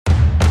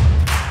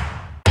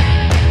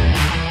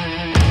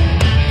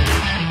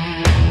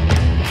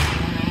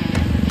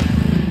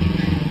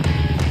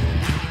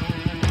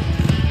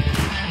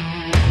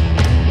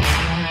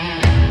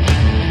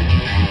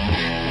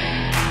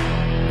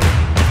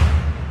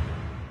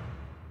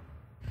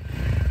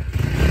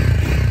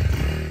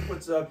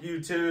up,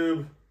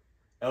 YouTube?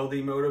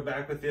 LD Moto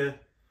back with you.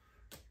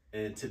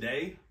 And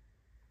today,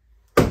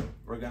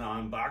 we're gonna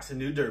unbox a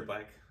new dirt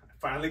bike. I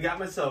finally got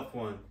myself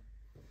one.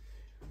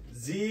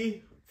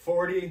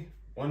 Z40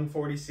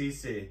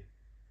 140cc.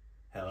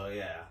 Hell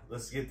yeah.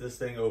 Let's get this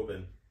thing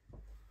open.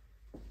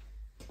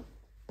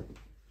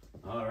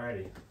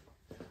 Alrighty.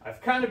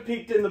 I've kind of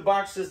peeked in the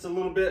box just a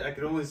little bit. I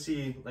could only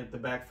see like the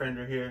back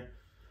fender here,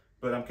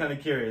 but I'm kind of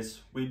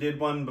curious. We did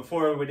one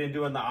before, we didn't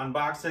do in the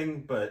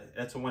unboxing, but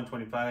that's a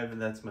 125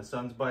 and that's my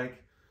son's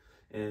bike.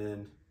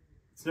 And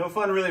it's no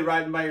fun really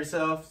riding by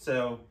yourself,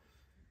 so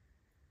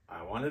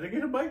I wanted to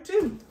get a bike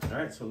too. All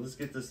right, so let's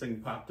get this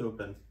thing popped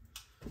open.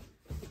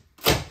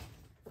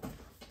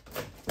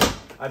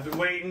 I've been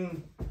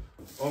waiting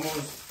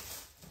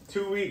almost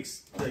 2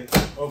 weeks to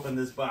open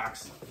this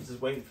box. I'm just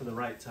waiting for the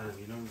right time,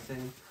 you know what I'm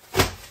saying?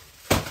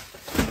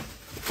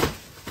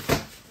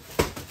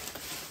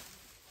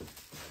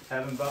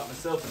 Haven't bought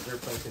myself a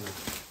dirt bike in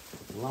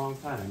a long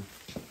time.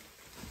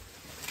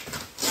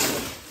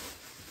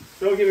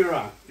 Don't get me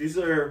wrong, these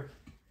are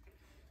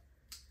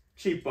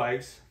cheap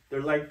bikes.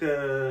 They're like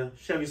the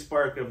Chevy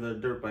Spark of the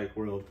dirt bike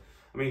world.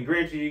 I mean,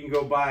 granted, you can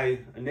go buy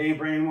a name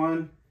brand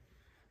one,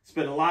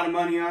 spend a lot of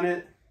money on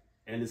it,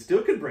 and it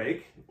still could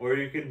break. Or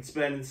you could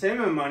spend the same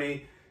amount of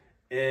money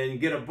and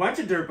get a bunch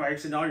of dirt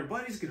bikes and all your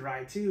buddies could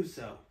ride too.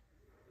 So,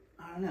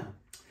 I don't know.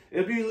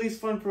 It'll be at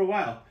least fun for a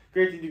while.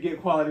 Granted, you get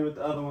quality with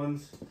the other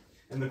ones.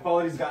 And the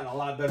quality's gotten a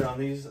lot better on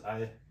these,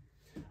 I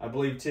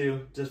believe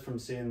too, just from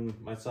seeing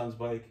my son's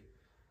bike.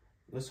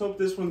 Let's hope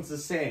this one's the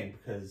same,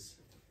 because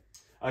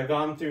I've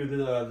gone through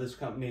this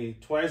company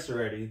twice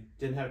already.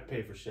 Didn't have to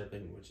pay for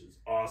shipping, which is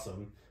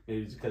awesome.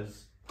 Maybe it's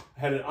because I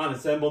had it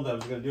unassembled, I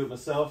was going to do it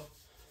myself.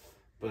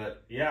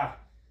 But yeah,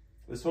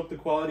 let's hope the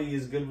quality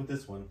is good with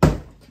this one.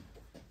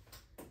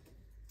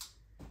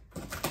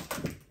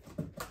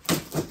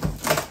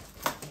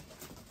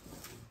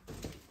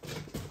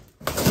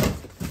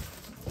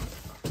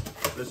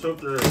 Let's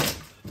hope there are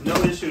no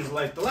issues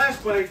like the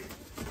last bike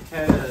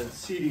had a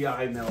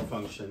CDI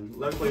malfunction.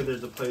 Luckily,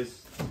 there's a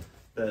place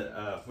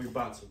that we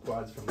bought some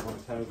quads from a long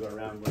time ago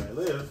around where I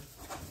live,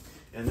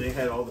 and they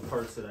had all the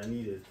parts that I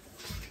needed.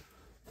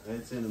 And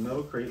it's in a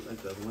metal crate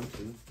like the other one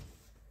too.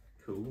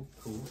 Cool,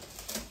 cool.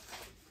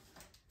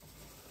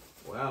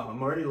 Wow,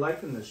 I'm already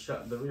liking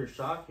the rear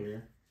shock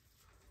here.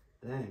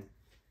 Dang.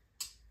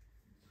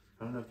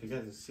 I don't know if you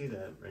guys can see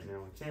that right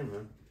now on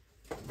camera.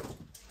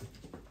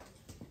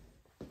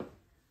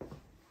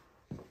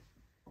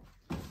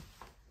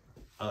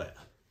 Oh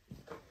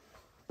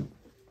yeah.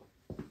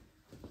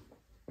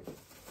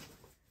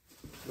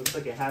 Looks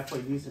like a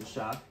halfway decent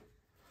shock.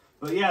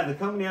 But yeah, the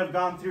company I've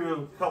gone through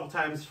a couple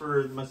times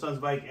for my son's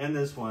bike and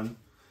this one,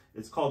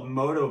 it's called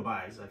Moto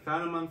Buys. I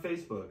found them on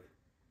Facebook.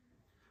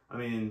 I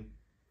mean,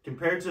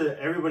 compared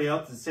to everybody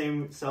else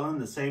selling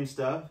the same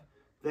stuff,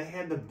 they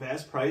had the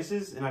best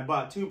prices, and I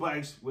bought 2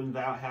 bikes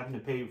without having to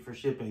pay for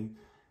shipping,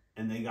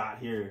 and they got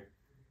here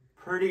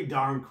pretty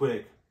darn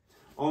quick.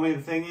 Only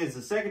the thing is,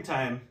 the second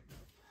time,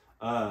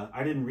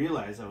 I didn't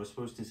realize I was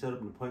supposed to set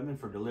up an appointment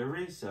for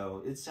delivery,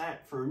 so it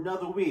sat for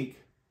another week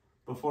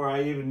before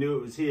I even knew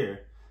it was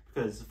here.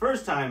 Because the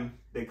first time,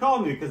 they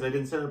called me because I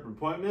didn't set up an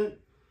appointment,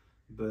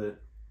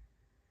 but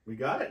we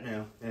got it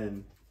now.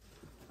 And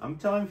I'm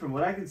telling you, from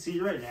what I can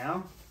see right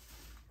now,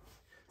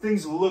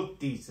 things look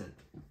decent.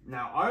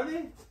 Now, are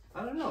they?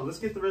 I don't know. Let's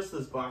get the rest of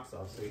this box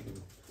off so you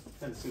can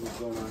kind of see what's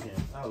going on here.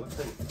 Oh, looks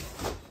like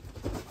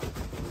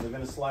they're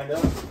going to slide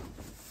up.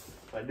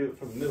 If I do it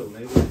from the middle,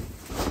 maybe.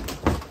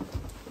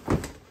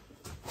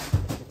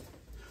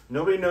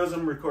 Nobody knows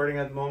I'm recording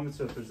at the moment,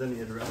 so if there's any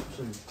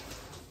interruptions,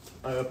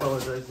 I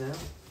apologize now.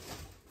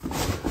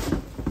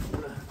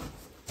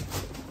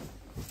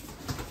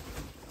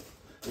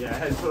 Yeah, I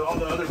had to put all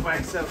the other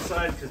bikes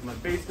outside because my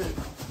basement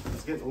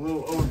is getting a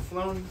little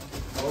overflowed.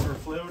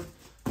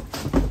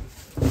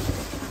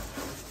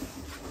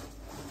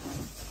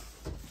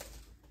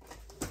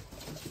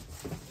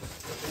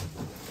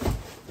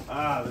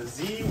 Ah, the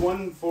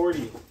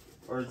Z140,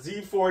 or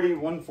Z40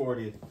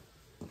 140.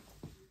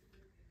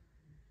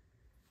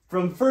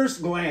 From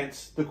first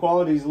glance, the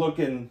quality's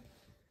looking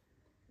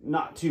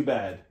not too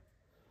bad.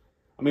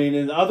 I mean,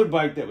 in the other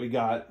bike that we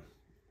got,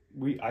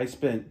 I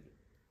spent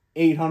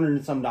 $800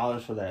 and some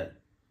for that.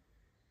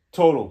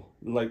 Total,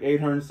 like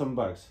 800 and some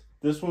bucks.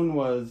 This one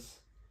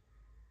was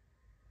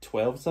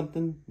 12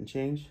 something and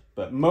change.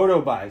 But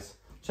Moto Buys,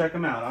 check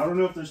them out. I don't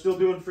know if they're still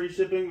doing free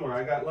shipping or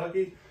I got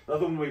lucky. The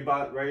other one we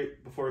bought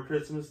right before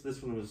Christmas.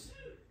 This one was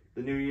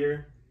the new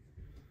year.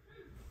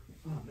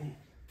 Oh man.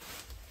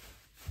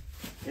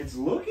 It's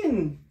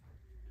looking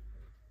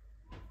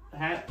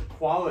at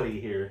quality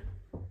here.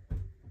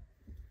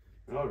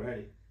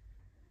 Alrighty.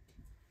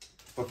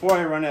 Before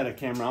I run out of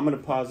camera, I'm going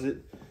to pause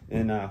it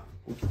and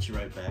we'll get you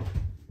right back.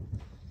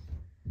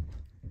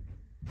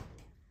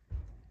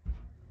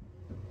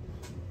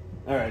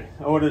 Alright,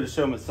 I wanted to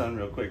show my son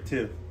real quick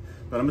too.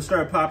 But I'm going to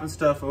start popping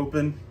stuff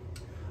open.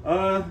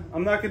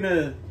 I'm not going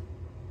to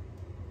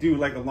do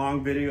like a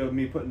long video of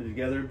me putting it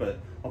together, but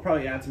I'll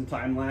probably add some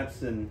time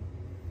lapse and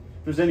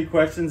If there's any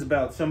questions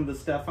about some of the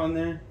stuff on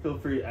there, feel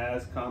free to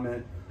ask,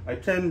 comment. I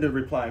tend to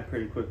reply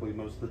pretty quickly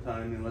most of the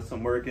time, unless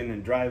I'm working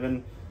and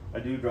driving. I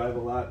do drive a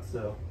lot,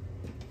 so.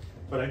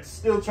 But I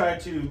still try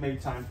to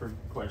make time for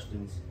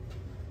questions.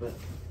 But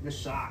this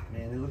shock,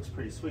 man, it looks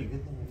pretty sweet.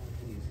 Good thing I got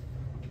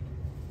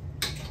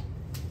these.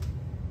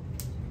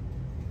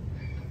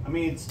 I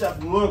mean,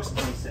 stuff looks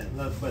decent,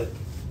 but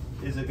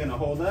is it gonna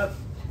hold up?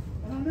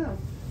 I don't know.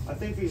 I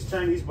think these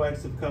Chinese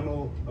bikes have come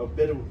a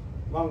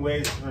long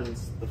ways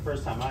since the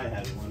first time I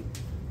had one,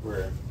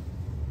 where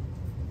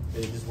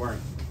they just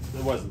weren't,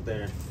 it wasn't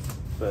there.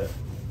 But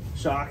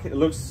shock, it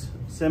looks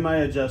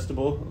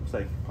semi-adjustable. Looks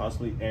like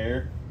possibly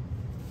air.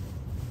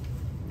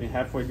 I mean,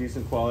 halfway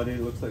decent quality.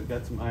 It looks like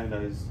got some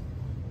iodized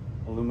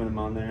aluminum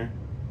on there.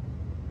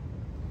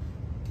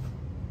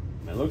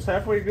 It looks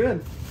halfway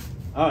good.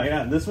 Oh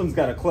yeah, this one's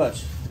got a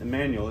clutch and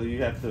manual.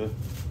 You have to,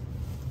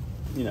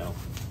 you know,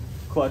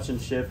 clutch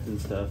and shift and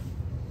stuff.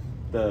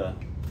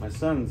 My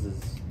son's is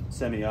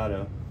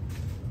semi-auto,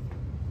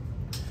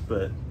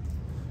 but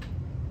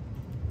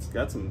it's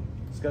got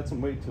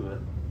some weight to it.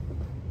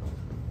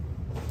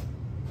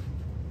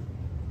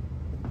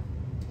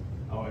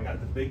 Oh, I got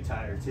the big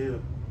tire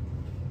too.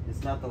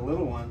 It's not the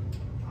little one.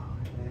 Oh,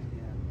 heck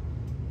yeah.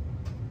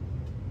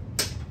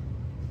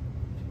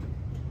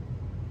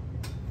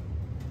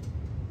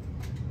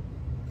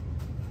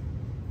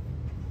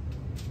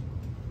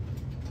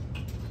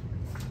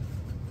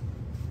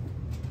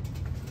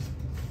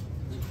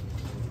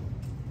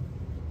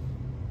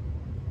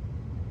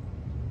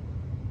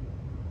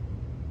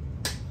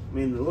 I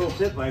mean, the little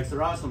pit bikes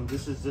are awesome.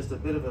 This is just a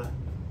bit of a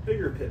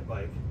bigger pit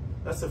bike.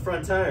 That's the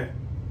front tire.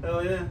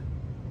 Hell yeah.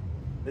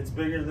 It's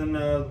bigger than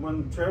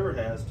one Trevor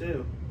has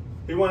too.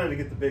 He wanted to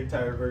get the big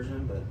tire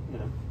version, but you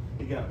know,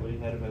 he got what he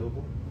had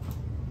available.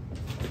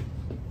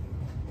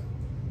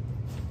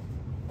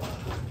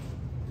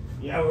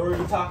 Yeah, we're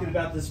talking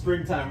about the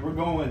springtime. We're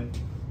going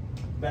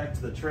back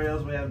to the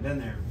trails. We haven't been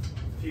there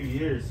a few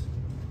years.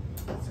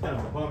 It's kind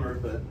of a bummer,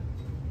 but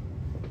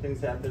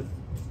things happen.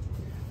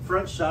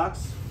 Front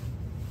shocks.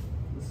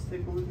 Let's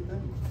take a look at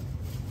them.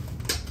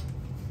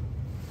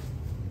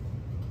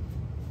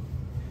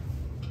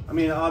 I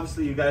mean,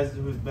 obviously you guys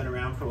who've been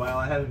around for a while,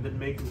 I haven't been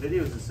making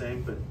videos the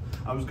same, but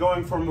I was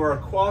going for more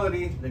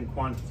quality than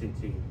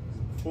quantity.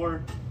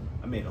 Before,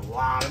 I made a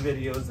lot of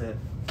videos that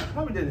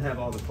probably didn't have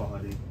all the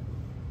quality.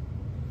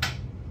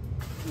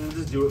 And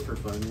just do it for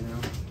fun, you know?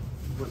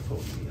 What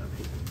told me up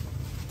here.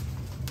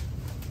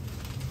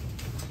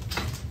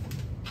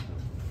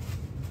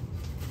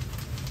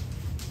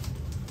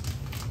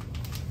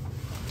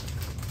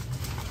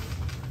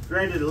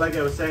 Granted, like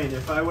I was saying,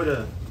 if I would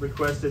have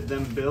requested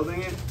them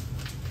building it,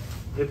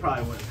 it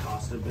probably would have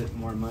cost a bit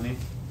more money,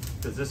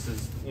 because this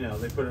is, you know,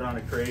 they put it on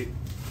a crate,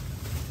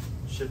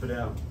 ship it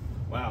out.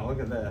 Wow, look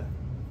at that.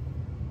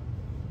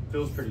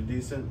 Feels pretty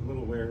decent. A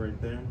little wear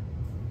right there.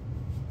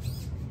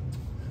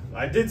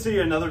 I did see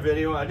another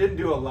video. I didn't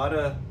do a lot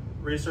of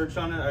research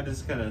on it. I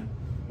just kind of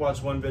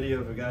watched one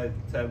video of a guy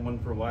that had one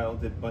for a while,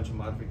 did a bunch of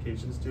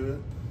modifications to it,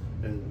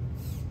 and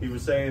he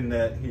was saying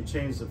that he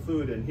changed the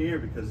fluid in here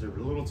because they were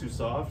a little too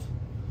soft.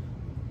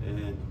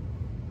 And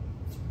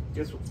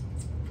guess what?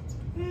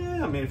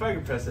 Yeah, I mean, if I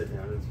could press it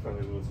down, it's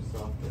probably a little too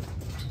soft.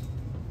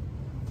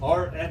 But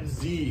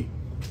RFZ.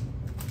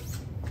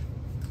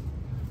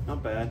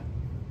 Not bad.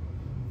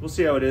 We'll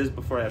see how it is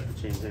before I have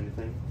to change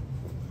anything.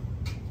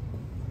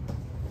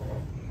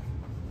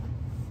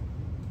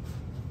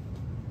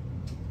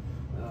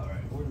 All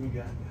right, what do we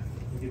got?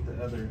 We get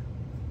the other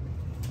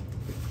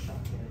shot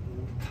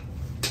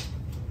here.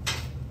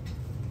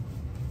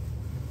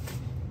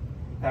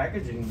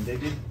 Packaging, they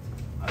did.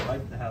 I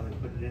like how they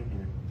put it in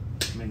here.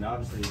 I mean,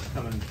 obviously it's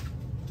coming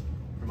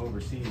from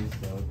overseas,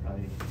 so it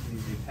probably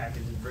usually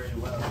packages very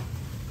well.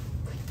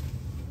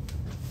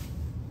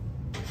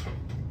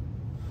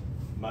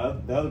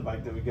 The other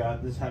bike that we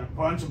got, this had a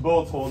bunch of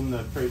bolts holding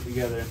the crate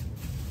together.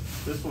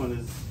 This one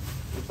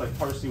looks like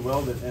partially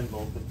welded and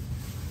bolted.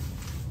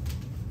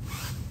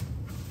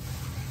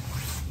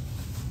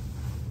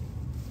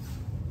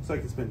 Looks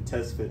like it's been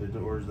test fitted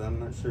towards them.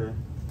 I'm not sure.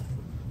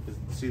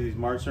 See these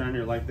marks around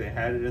here like they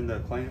had it in the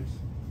clamps,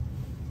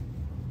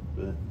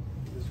 but I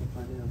guess we'll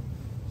find out.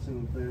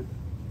 Single clamp.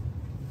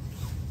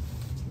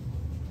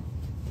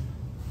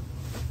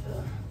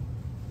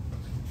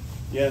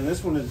 Yeah, and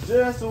this one is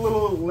just a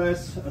little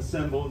less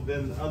assembled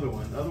than the other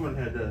one. The other one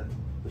had the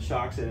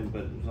shocks in it,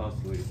 but it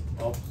was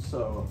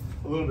also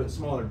a little bit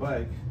smaller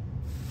bike.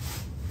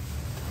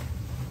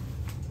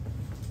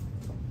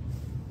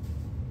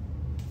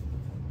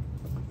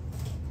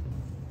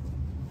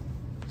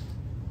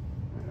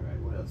 All right,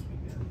 what else we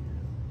got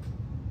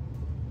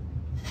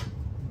here?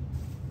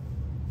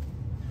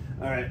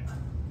 All right,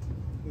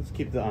 let's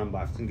keep the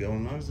unboxing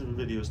going. As long as the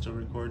video is still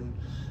recording,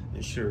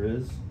 it sure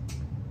is.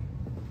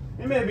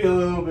 It may be a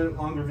little bit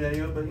longer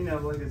video, but you know,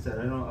 like I said,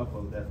 I don't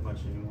upload that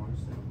much anymore.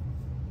 So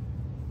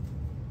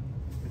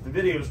if the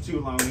video is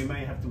too long, we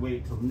might have to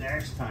wait till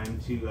next time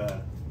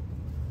to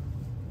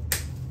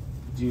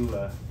do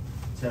a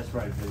test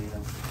ride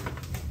video.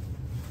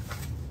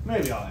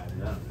 Maybe I'll add it,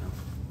 I don't know.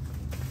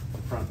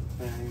 The front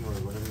thing or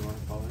whatever you want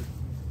to call it.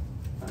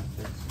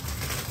 Plastics.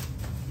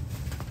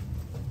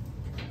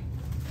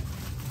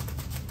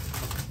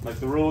 Like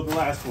the rule of the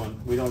last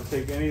one, we don't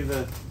take any of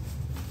the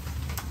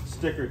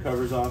sticker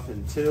covers off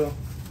until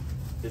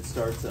it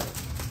starts up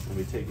and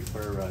we take it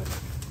for a ride.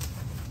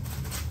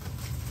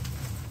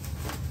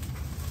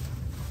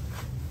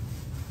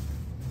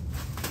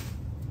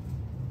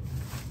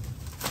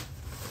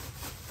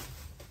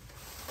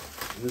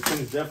 And this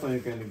thing's definitely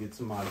going to get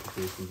some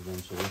modifications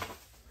eventually.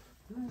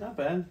 Not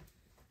bad.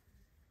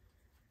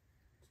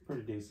 It's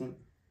pretty decent.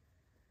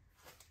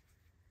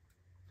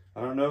 I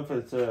don't know if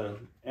it's a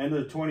end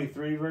of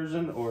 23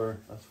 version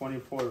or a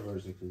 24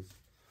 version, because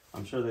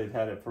I'm sure they've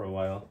had it for a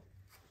while.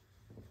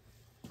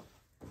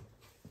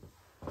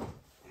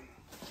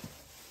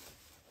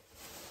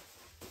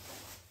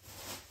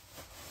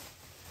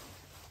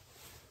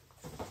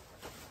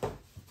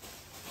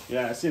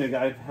 Yeah, I seen a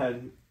guy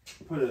had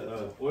put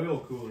a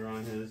oil cooler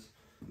on his.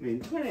 I mean,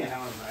 depending on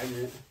how I'm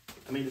riding it.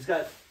 I mean, it's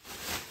got,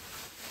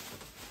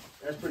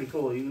 that's pretty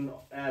cool. You can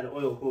add an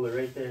oil cooler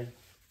right there.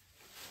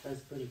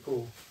 That's pretty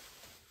cool.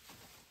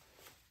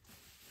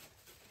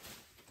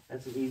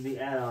 That's an easy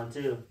add-on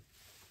too.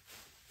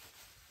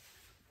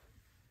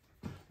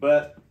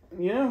 But,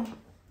 you know,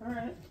 all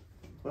right.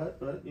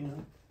 But, you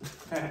know.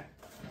 Here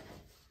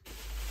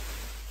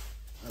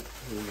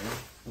we go.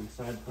 Some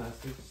side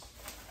plastics.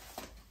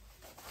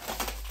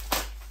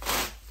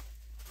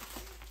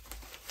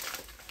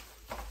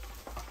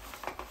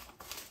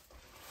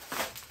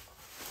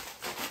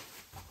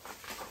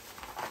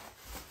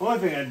 The only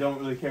thing I don't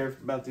really care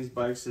about these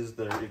bikes is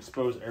the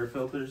exposed air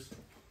filters.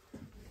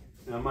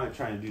 And I might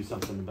try and do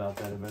something about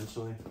that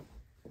eventually.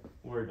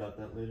 We'll worry about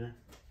that later.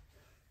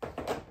 I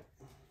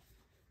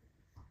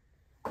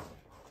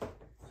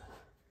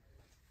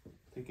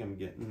think I'm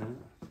getting that.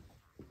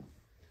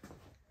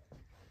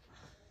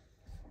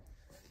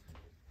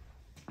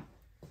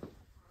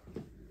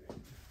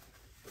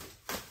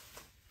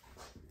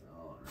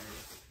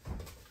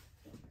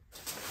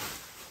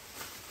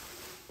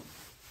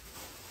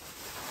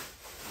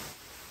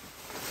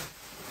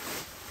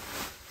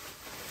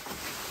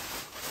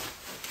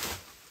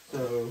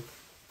 So,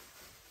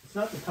 it's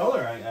not the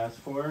color I asked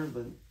for,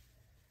 but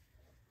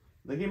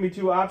they gave me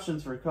two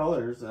options for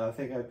colors. I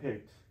think I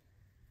picked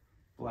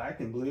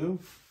black and blue.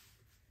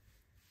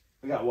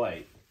 I got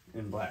white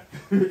and black.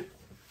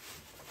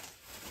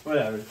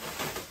 Whatever.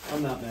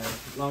 I'm not mad,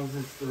 as long as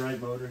it's the right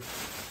motor.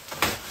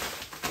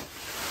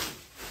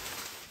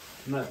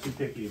 I'm not too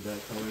picky about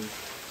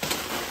colors.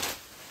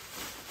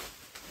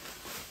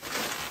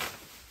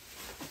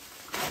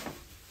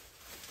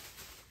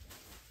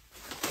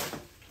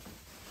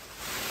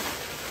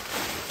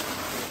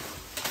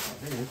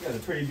 It's got a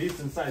pretty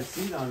decent sized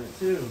seat on it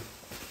too.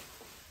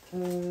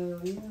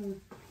 Yeah.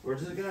 Or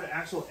does it got an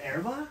actual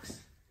airbox?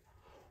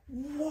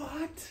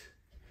 What?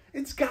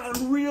 It's got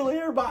a real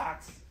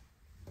airbox.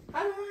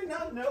 How do I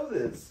not know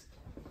this?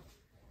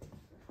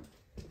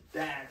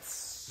 That's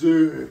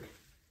sick.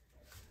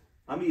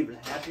 I'm even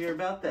happier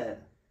about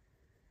that.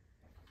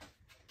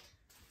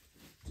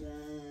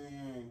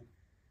 Dang.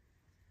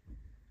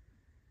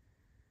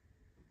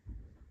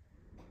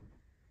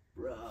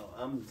 Bro,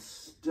 I'm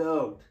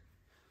stoked.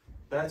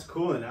 That's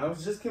cool, and I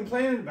was just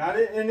complaining about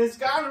it, and it's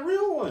got a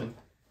real one.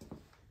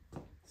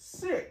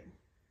 Sick.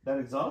 That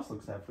exhaust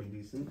looks halfway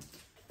decent.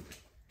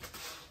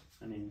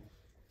 I mean,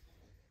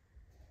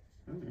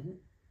 all right.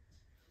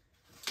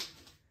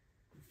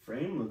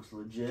 Frame looks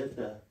legit.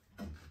 The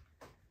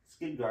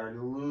skid guard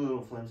a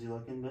little flimsy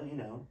looking, but you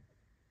know.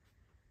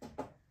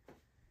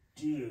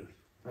 Dude,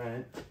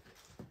 right?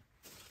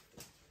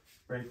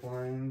 Brake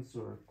lines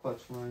or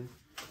clutch lines.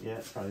 Yeah,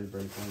 it's probably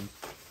brake lines.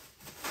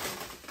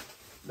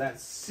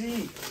 That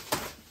seat.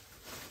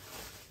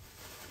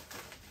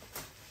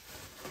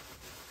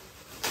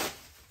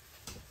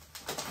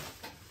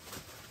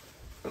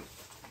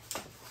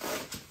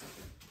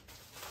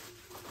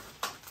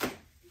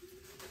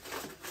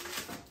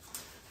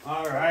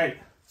 All right,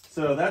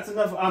 so that's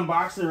enough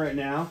unboxing right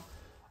now.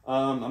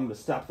 I'm gonna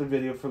stop the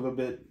video for a little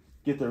bit,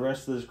 get the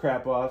rest of this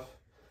crap off,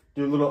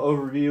 do a little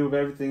overview of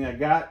everything I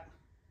got,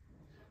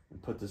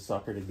 and put this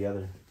sucker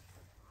together.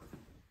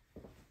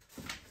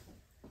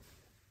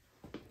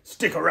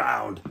 Stick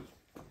around.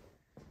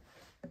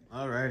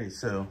 Alrighty,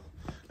 so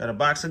got a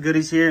box of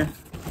goodies here.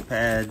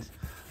 Pads,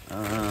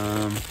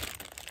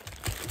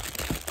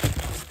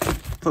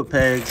 foot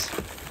pegs,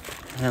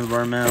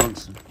 handlebar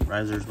mounts,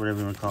 risers, whatever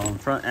you want to call them.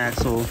 Front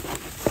axle,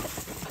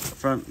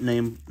 front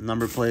name,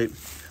 number plate.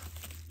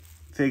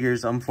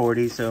 Figures, I'm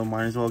 40, so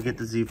might as well get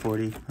the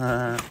Z40.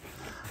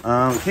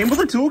 Came with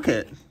a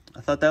toolkit.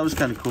 I thought that was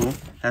kind of cool.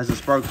 Has a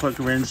spark plug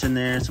wrench in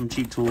there, some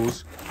cheap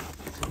tools.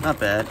 Not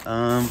bad.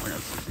 What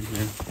else is in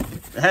here?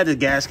 It had a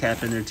gas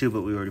cap in there too,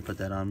 but we already put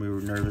that on. We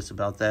were nervous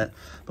about that,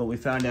 but we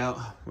found out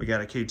we got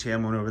a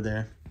KTM one over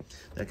there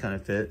that kind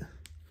of fit.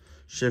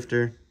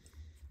 Shifter,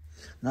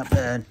 not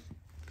bad.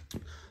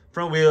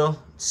 Front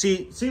wheel,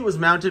 seat was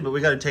mounted, but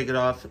we got to take it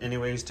off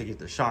anyways to get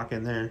the shock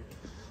in there.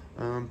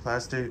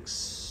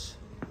 Plastics,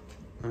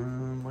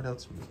 What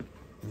else?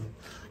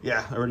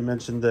 Yeah, I already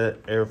mentioned the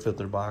air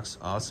filter box.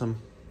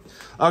 Awesome.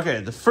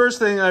 Okay, the first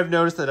thing I've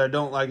noticed that I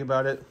don't like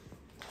about it,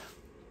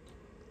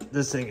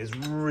 this thing is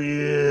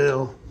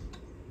real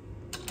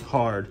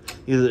hard.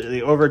 Either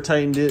they over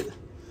tightened it,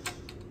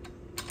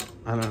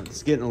 I don't know,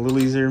 it's getting a little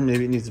easier.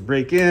 Maybe it needs to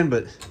break in,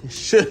 but it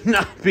should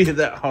not be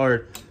that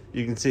hard.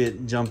 You can see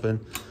it jumping.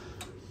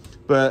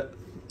 But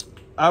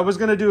I was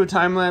gonna do a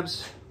time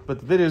lapse, but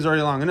the video is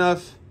already long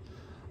enough.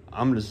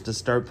 I'm just to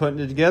start putting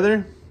it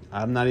together.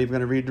 I'm not even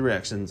gonna read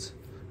directions.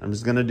 I'm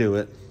just gonna do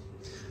it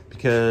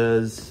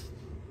because,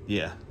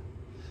 yeah.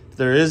 If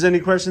there is any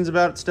questions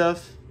about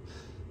stuff,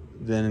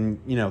 then,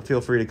 you know,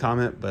 feel free to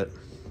comment. But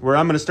where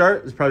I'm gonna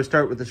start is probably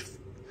start with the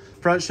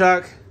front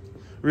shock,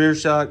 rear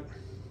shock,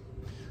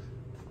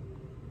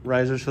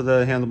 risers for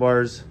the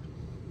handlebars.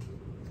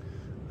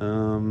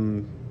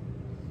 The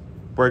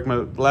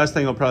last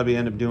thing I'll probably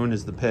end up doing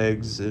is the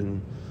pegs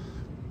and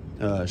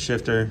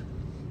shifter.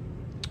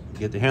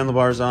 Get the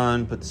handlebars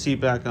on, put the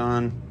seat back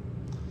on,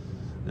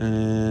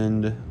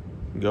 and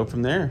go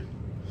from there.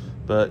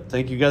 But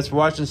thank you guys for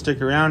watching.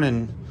 Stick around,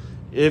 and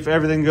if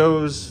everything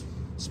goes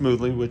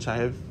smoothly, which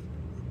I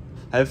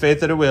have faith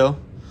that it will,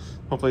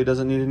 hopefully it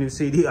doesn't need a new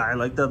CDI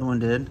like the other one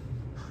did.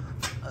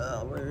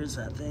 Where is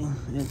that thing?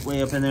 It's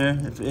way up in there.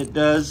 If it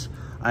does,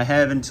 I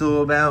have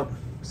until about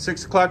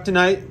 6 o'clock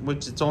tonight,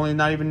 which it's only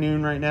not even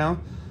noon right now,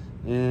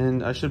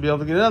 and I should be able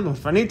to get another one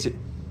if I need to,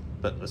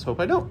 but let's hope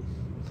I don't.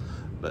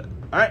 But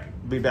all right,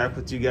 be back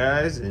with you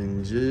guys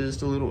in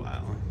just a little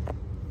while.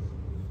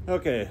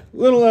 Okay,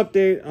 little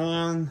update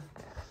on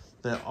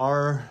the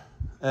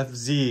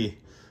RFZ.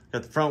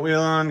 Got the front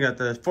wheel on, got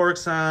the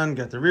forks on,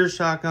 got the rear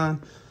shock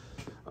on.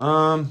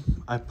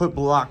 I put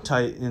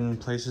Loctite in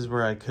places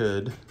where I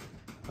could,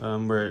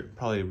 where it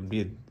probably would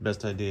be the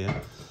best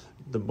idea.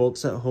 The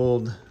bolts that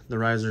hold the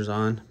risers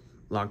on,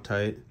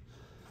 Loctite.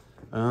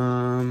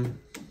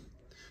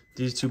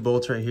 These two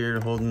bolts right here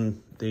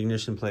holding the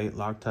ignition plate,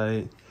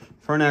 Loctite.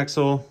 Front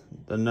axle,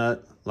 the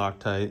nut,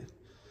 Loctite.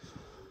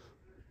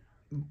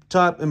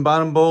 Top and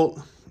bottom bolt,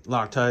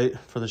 Loctite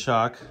for the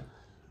shock.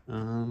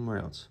 Where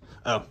else?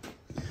 Oh,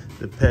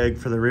 the peg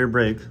for the rear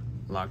brake,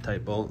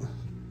 Loctite bolt.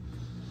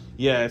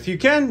 Yeah, if you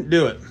can,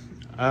 do it.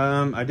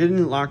 I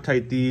didn't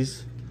Loctite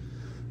these.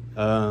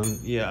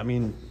 Yeah, I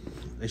mean,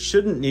 I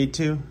shouldn't need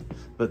to,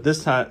 but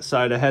this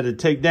side I had to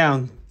take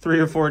down 3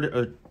 or 4,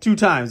 or 2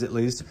 times at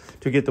least,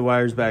 to get the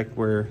wires back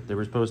where they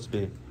were supposed to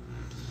be.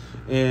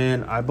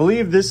 And I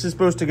believe this is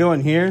supposed to go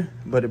in here,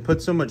 but it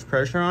puts so much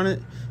pressure on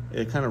it,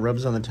 it kind of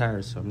rubs on the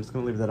tires. So I'm just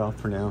gonna leave that off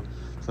for now.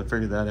 So I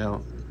figured that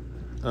out.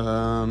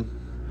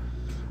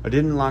 I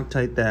didn't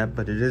Loctite that,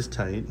 but it is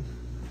tight.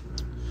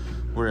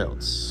 Where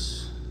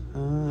else?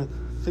 I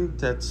think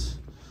that's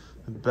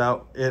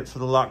about it for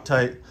the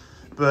Loctite.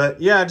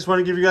 But yeah, I just want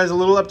to give you guys a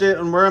little update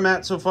on where I'm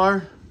at so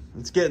far.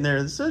 It's getting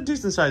there. This is a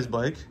decent sized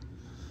bike.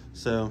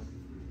 So,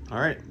 all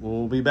right,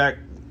 we'll be back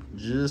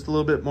just a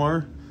little bit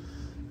more.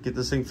 Get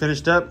this thing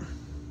finished up.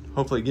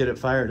 Hopefully get it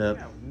fired up.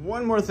 Yeah,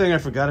 one more thing I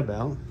forgot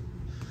about.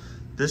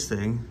 This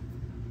thing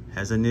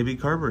has a Nibby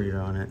carburetor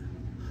on it.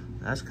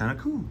 That's kind of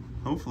cool.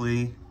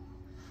 Hopefully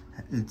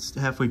it's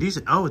halfway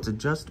decent. Oh, it's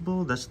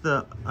adjustable. That's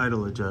the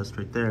idle adjust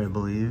right there, I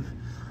believe.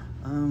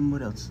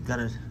 What else? Got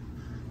a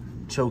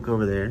choke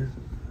over there.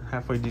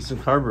 Halfway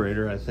decent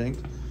carburetor, I think.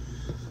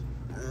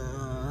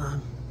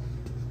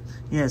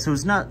 Yeah, so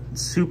it's not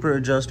super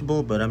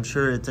adjustable, but I'm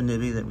sure it's a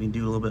Nibby that we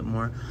do a little bit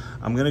more.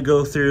 I'm gonna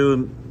go through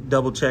and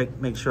double check,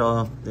 make sure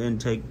all the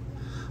intake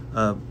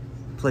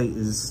plate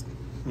is,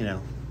 you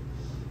know,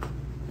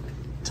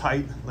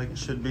 tight like it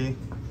should be.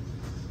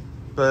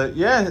 But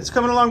yeah, it's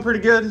coming along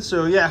pretty good.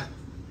 So yeah,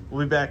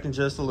 we'll be back in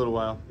just a little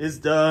while. It's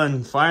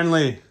done,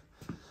 finally.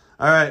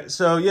 All right,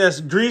 so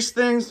yes, grease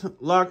things,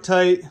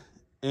 Loctite,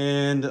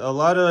 and a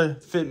lot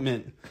of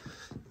fitment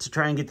to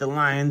try and get the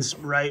lines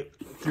right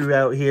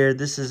throughout here.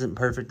 This isn't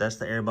perfect. That's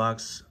the air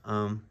box.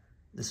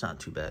 It's not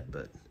too bad,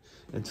 but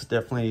it's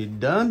definitely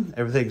done.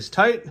 Everything's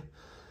tight.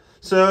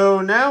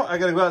 So now I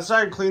gotta go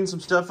outside, clean some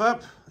stuff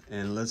up,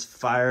 and let's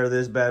fire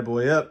this bad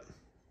boy up.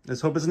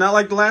 Let's hope it's not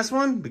like the last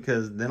one,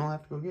 because then I'll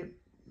have to go get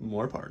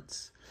more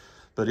parts.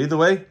 But either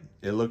way,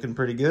 it's looking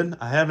pretty good.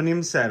 I haven't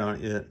even sat on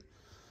it yet.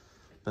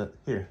 But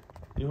here,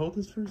 you hold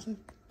this for a second.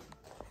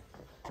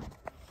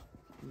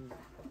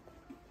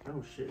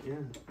 Oh shit, yeah.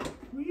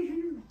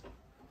 Wee-hoo.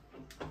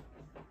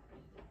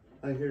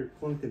 I hear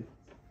it clunking.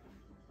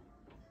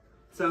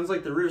 Sounds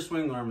like the rear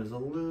swing arm is a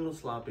little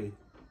sloppy.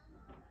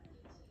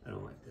 I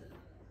don't like that.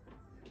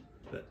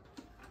 But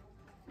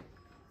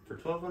for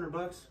 1,200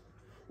 bucks,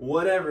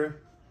 whatever.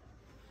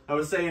 I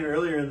was saying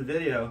earlier in the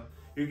video,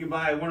 you can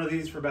buy one of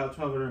these for about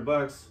 1,200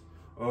 bucks,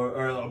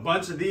 or a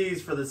bunch of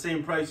these for the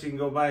same price. You can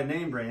go buy a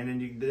name brand,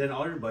 and then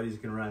all your buddies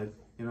can ride.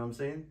 You know what I'm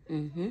saying?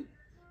 Mm-hmm.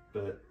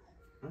 But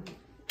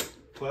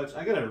clutch,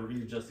 I gotta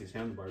readjust these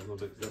handlebars a little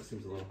bit because that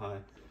seems a little high.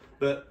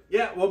 But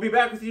yeah, we'll be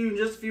back with you in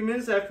just a few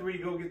minutes after we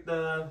go get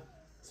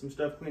some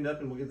stuff cleaned up,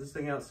 and we'll get this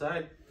thing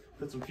outside,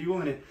 put some fuel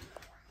in it,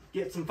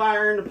 get some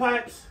fire in the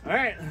pipes. All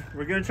right,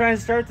 we're gonna try and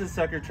start this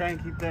sucker, try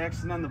and keep the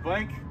action on the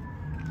bike.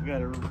 We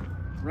got a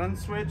run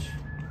switch.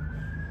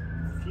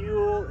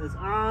 Fuel is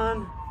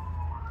on.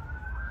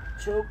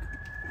 Choke.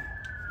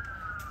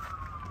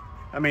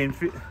 I mean,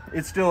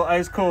 it's still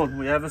ice cold.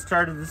 We haven't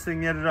started this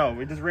thing yet at all.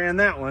 We just ran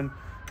that one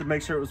to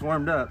make sure it was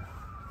warmed up.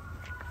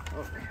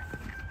 Oh,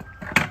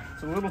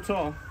 it's a little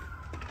tall.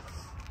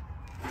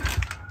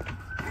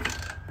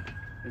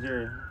 Is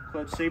there a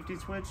clutch safety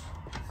switch?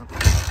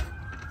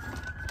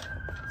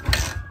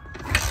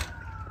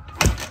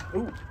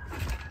 Ooh.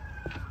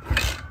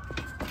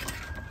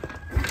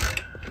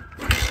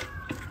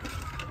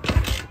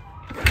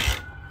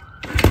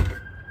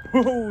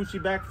 Whoa, she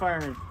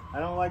backfiring. I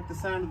don't like the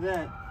sound of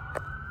that.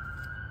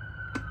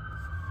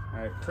 All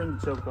right, turn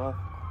the choke off.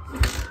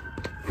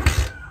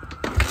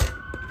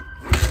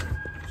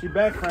 She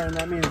backfiring,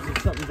 that means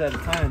if something's at a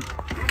time.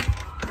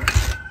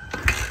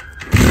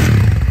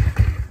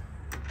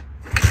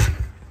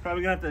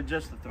 Probably gonna have to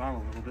adjust the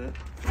throttle a little bit.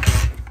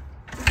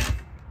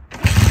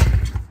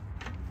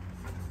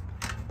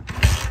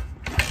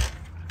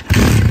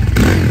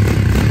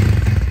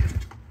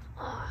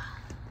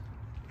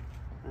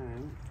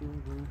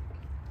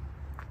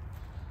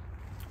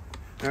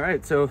 All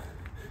right, so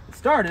it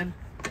started.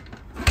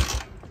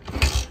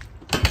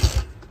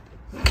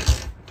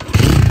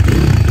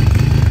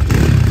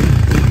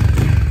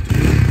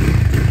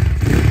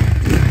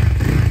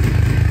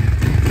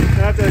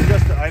 I have to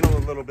adjust the idle a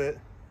little bit.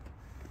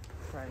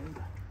 Try and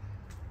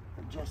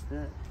adjust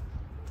that.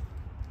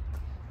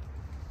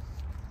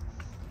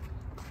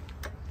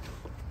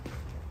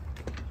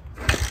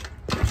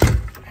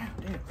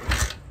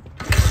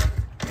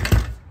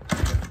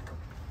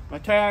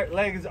 My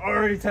leg is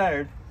already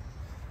tired.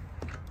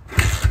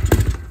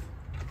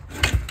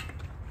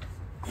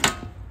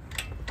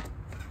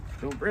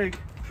 Don't break.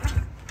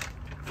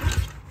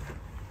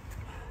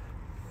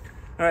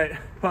 All right,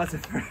 pause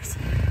it first.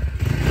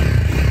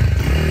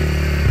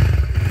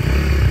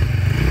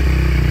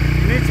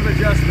 Need some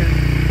adjustment.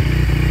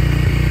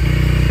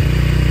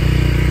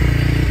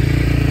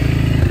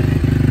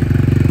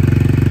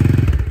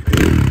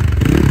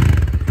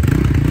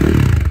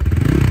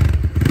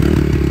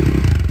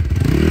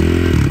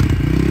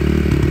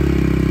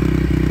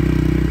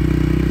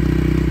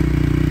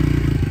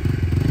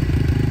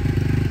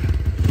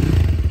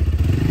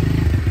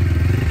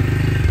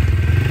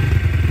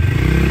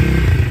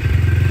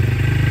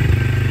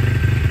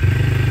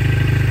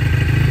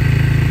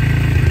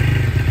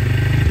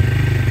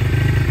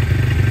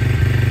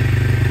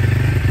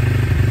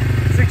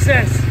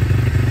 Success.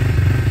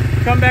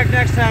 Come back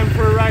next time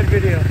for a ride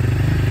video.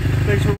 Thanks for